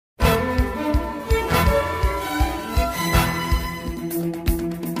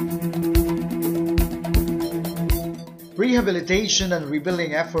Rehabilitation and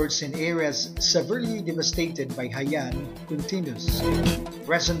rebuilding efforts in areas severely devastated by Haiyan continues.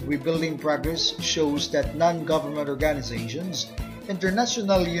 Recent rebuilding progress shows that non-government organizations,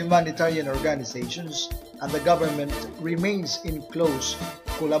 international humanitarian organizations, and the government remains in close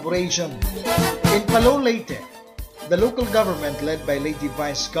collaboration. In Palo Leyte, the local government led by Leyte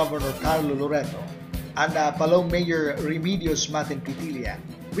Vice Governor Carlo Loreto and Palo Mayor Remedios Matin-Pitilla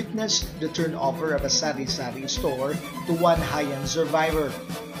witnessed the turnover of a sari-sari store to one Haiyan survivor,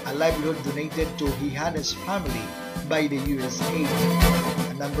 a livelihood donated to Hihana's family by the USAID.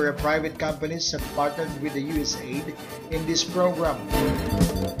 A number of private companies have partnered with the USAID in this program.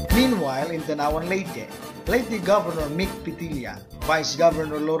 Meanwhile, in Tanawan Leyte, Leyte Governor Mick Pitilla, Vice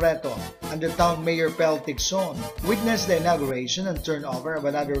Governor Loreto, and the Town Mayor Pel Tigson witnessed the inauguration and turnover of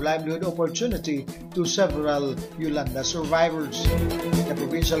another livelihood opportunity to several Yolanda survivors. The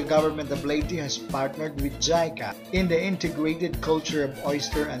provincial government of Leyte has partnered with JICA in the Integrated Culture of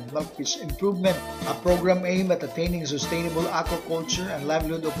Oyster and Milkfish Improvement, a program aimed at attaining sustainable aquaculture and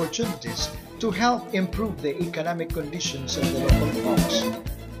livelihood opportunities to help improve the economic conditions of the local folks.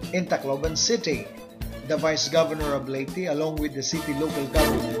 In Tacloban City, the Vice Governor of Leyte, along with the city local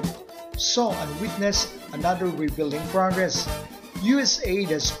government, saw and witnessed another rebuilding progress. USAID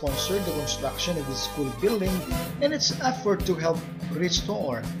has sponsored the construction of the school building in its effort to help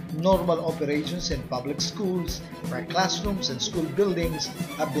restore normal operations in public schools where classrooms and school buildings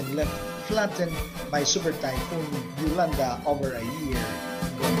have been left flattened by Super Typhoon Yolanda over a year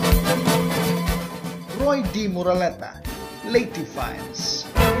ago. Roy D. Moraleta, Leyte Files.